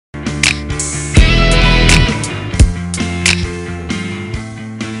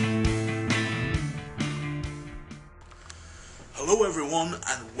Hello everyone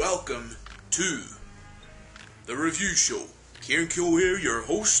and welcome to the review show. Kieran Keogh here, your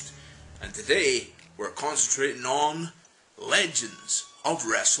host, and today we're concentrating on Legends of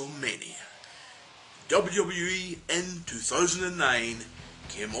WrestleMania. WWE in 2009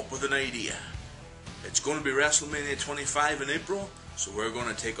 came up with an idea. It's going to be WrestleMania 25 in April, so we're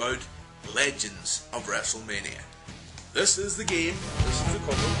going to take out Legends of WrestleMania. This is the game, this is the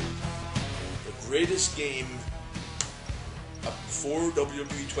cover, the greatest game before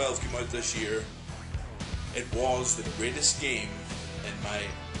WWE 12 came out this year. It was the greatest game in my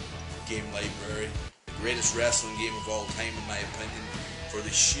game library, the greatest wrestling game of all time in my opinion, for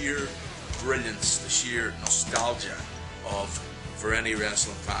the sheer brilliance, the sheer nostalgia for any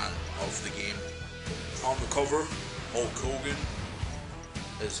wrestling fan of the game. On the cover, Hulk Hogan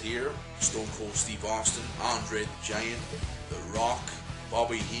is here, Stone Cold Steve Austin, Andre the Giant, The Rock,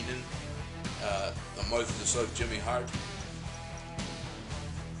 Bobby Heenan, the Mouth of the South Jimmy Hart.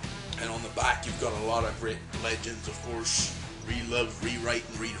 And on the back you've got a lot of great legends, of course. Relive, rewrite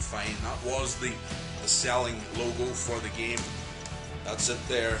and redefine. That was the selling logo for the game. That's it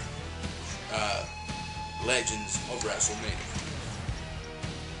there. Legends of WrestleMania.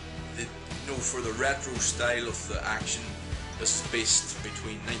 For the retro style of the action, this is based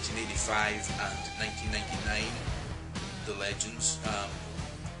between 1985 and 1999. The Legends,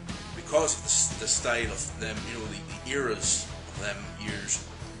 because of the style of them, the eras of them years.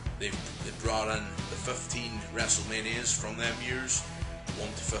 They brought in the 15 WrestleManias from them years, 1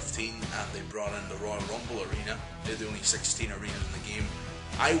 to 15, and they brought in the Royal Rumble arena. They're the only 16 arenas in the game.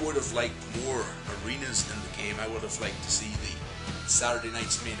 I would have liked more arenas in the game. I would have liked to see the Saturday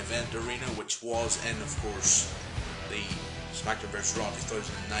night's main event arena, which was in, of course, the SmackDown vs. Raw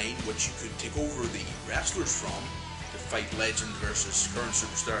 2009, which you could take over the wrestlers from to fight Legend versus current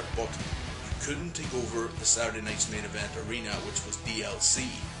superstar, but you couldn't take over the Saturday night's main event arena, which was DLC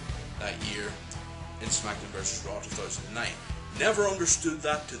that year in SmackDown vs. Raw 2009. Never understood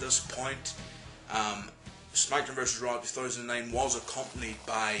that to this point. SmackDown vs. Raw 2009 was accompanied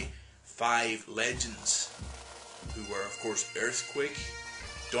by 5 legends, who were, of course, Earthquake,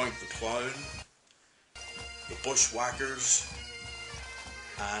 Doink the Clown, the Bushwhackers,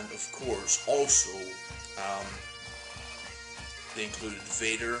 and, of course, also, they included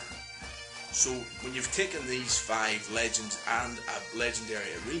Vader. So, when you've taken these 5 legends and a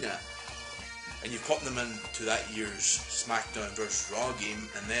legendary arena, and you've put them into that year's SmackDown vs. Raw game,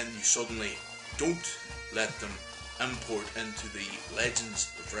 and then you suddenly don't let them import into the Legends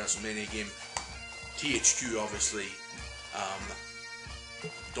of WrestleMania game, THQ obviously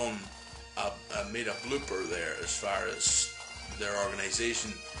made a blooper there as far as their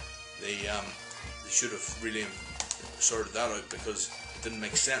organisation. They should have really sorted that out because it didn't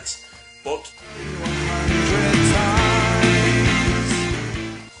make sense. But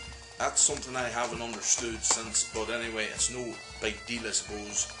that's something I haven't understood since. But anyway, it's no big deal, I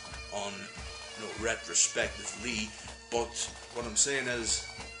suppose, on retrospectively. But what I'm saying is,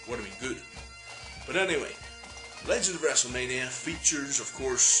 would have been good. But anyway, Legends of WrestleMania features, of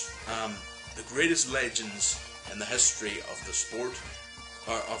course, the greatest legends in the history of the sport,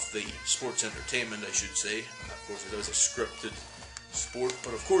 or of the sports entertainment, I should say. And of course, it is a scripted sport,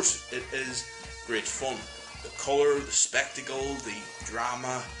 but of course, it is great fun. The colour, the spectacle, the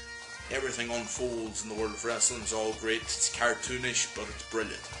drama, everything unfolds in the world of wrestling is all great. It's cartoonish, but it's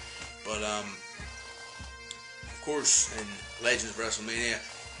brilliant. But of course, in Legends of WrestleMania,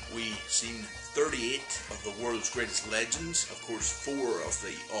 we've seen 38 of the world's greatest legends, of course 4 of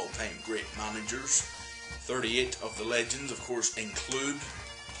the all-time great managers. 38 of the legends, of course, include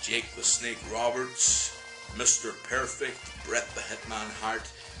Jake the Snake Roberts, Mr. Perfect, Bret the Hitman Hart,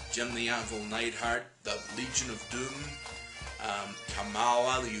 Jim the Anvil Neidhart, the Legion of Doom,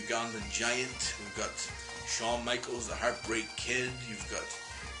 Kamala, the Ugandan Giant. We've got Shawn Michaels, the Heartbreak Kid. You've got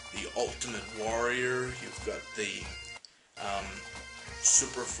the Ultimate Warrior. You've got the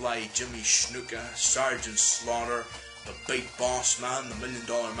Superfly Jimmy Snuka, Sergeant Slaughter, the Big Boss Man, the $1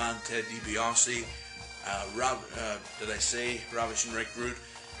 Million Man Ted DiBiase, Ravishing Rick Rude.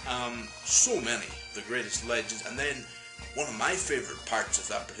 So many of the greatest legends. And then one of my favourite parts of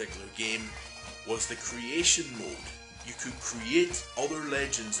that particular game was the creation mode. You could create other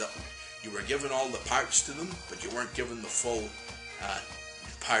legends that you were given all the parts to them, but you weren't given the full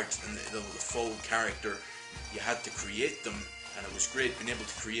part and the full character. You had to create them. And it was great being able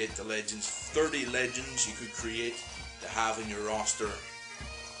to create the legends. 30 legends you could create to have in your roster,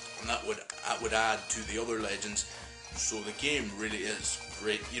 and that would add to the other legends. So the game really is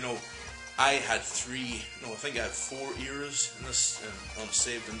great. I had I had 4 eras in this,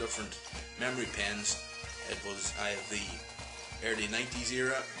 unsaved in different memory pens. I have the early 90s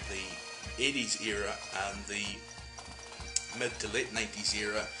era, the 80s era, and the mid to late 90s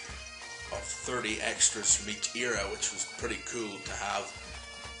era of 30 extras from each era, which was pretty cool to have.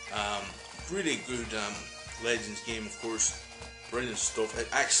 Really good Legends game, of course. Brilliant stuff.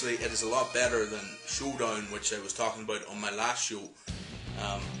 It is a lot better than Showdown, which I was talking about on my last show.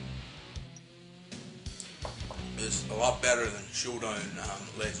 It's a lot better than Showdown,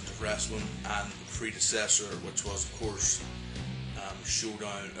 Legends of Wrestling, and the predecessor, which was of course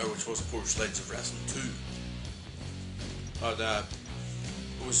Legends of Wrestling 2. But it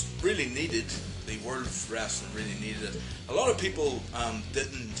was really needed. The world of wrestling really needed it. A lot of people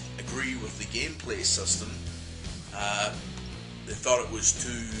didn't agree with the gameplay system. They thought it was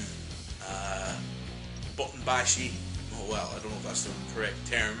too button bashy. Oh, well, I don't know if that's the correct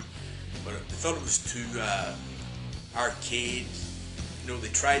term, but they thought it was too arcade. You know, they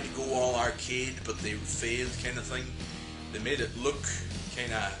tried to go all arcade, but they failed, kind of thing. They made it look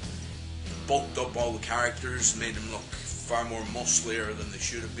kind of bulked up all the characters, made them look far more musclier than they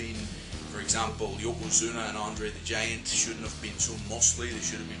should have been. For example, Yokozuna and Andre the Giant shouldn't have been so muscly. They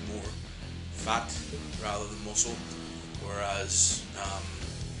should have been more fat rather than muscle. Whereas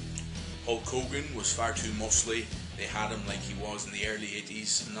Hulk Hogan was far too muscly. They had him like he was in the early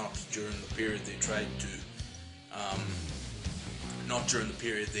 80s, not during the period they tried to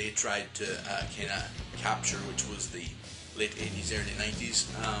kind of capture, which was the late 80s, early 90s.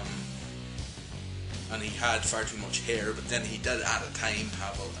 And he had far too much hair, but then he did at a time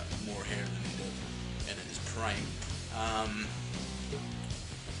have more hair than he did in his prime. I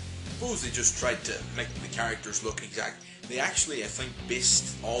suppose they just tried to make the characters look exact. They actually, I think,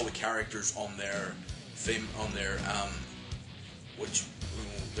 based all the characters on their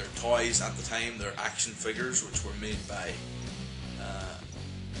their toys at the time, their action figures, which were made by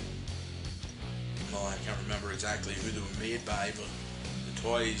well, I can't remember exactly who they were made by, but the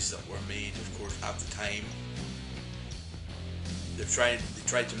toys that were made, of course, at the time, they tried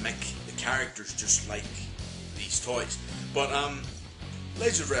to make the characters just like these toys. But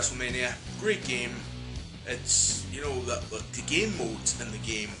Legends of WrestleMania, great game. It's, you know, the game modes in the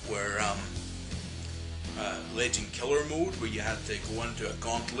game were Legend Killer mode, where you had to go into a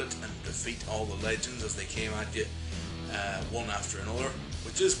gauntlet and defeat all the legends as they came at you, one after another,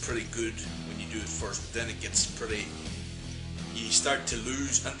 which is pretty good when you do it first, but then it gets pretty, you start to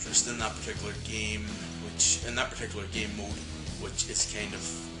lose interest in that particular game, in that particular game mode, which is kind of,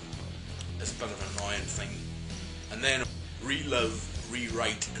 it's a bit of an annoying thing. And then Relive,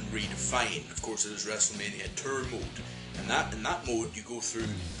 Rewrite and Redefine, of course, it is WrestleMania Tour mode. And in that mode you go through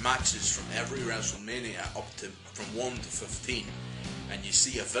matches from every WrestleMania up to from 1 to 15, and you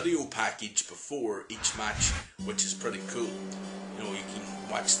see a video package before each match, which is pretty cool. You know, you can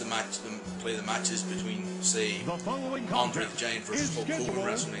watch the match, play the matches between, say, Andre the Giant versus Hulk Hogan,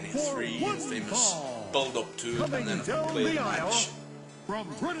 WrestleMania 3, the famous build up to it, and then if you play the match from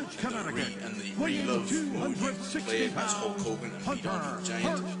Greenwich, Connecticut, and the Relive mode, you play it as Hulk Hogan and beat Andre the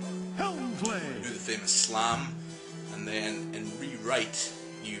Giant, do the famous slam, and then in Rewrite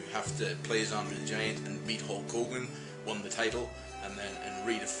you have to play as Andre the Giant and beat Hulk Hogan, won the title, and then in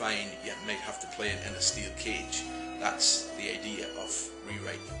Redefine you might have to play it in a steel cage. That's the idea of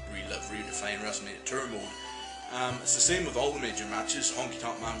Rewrite, Relive, Redefine, WrestleMania Tour mode. It's the same with all the major matches. Honky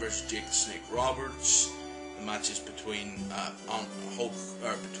Tonk Man versus Jake the Snake Roberts, the matches between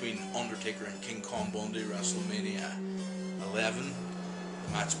between Undertaker and King Kong Bundy, WrestleMania 11,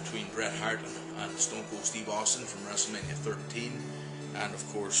 the match between Bret Hart and Stone Cold Steve Austin from WrestleMania 13, and of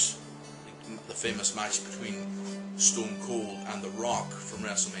course the famous match between Stone Cold and The Rock from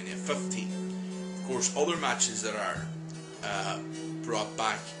WrestleMania 15. Of course, other matches that are brought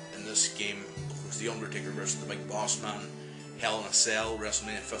back in this game, of course, The Undertaker versus the Big Boss Man, Hell in a Cell,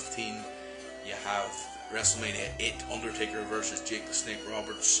 WrestleMania 15. You have WrestleMania 8, Undertaker versus Jake the Snake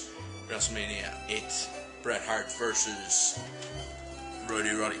Roberts. WrestleMania 8, Bret Hart versus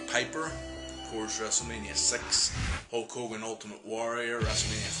Roddy Piper. Of course, WrestleMania 6, Hulk Hogan Ultimate Warrior.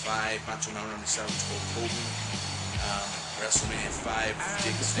 WrestleMania 5, Macho Man Randy Savage, Hulk Hogan. WrestleMania 5,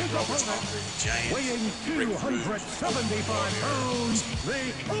 Jake the Snake Roberts, Andre the Giant. weighing 275 pounds, the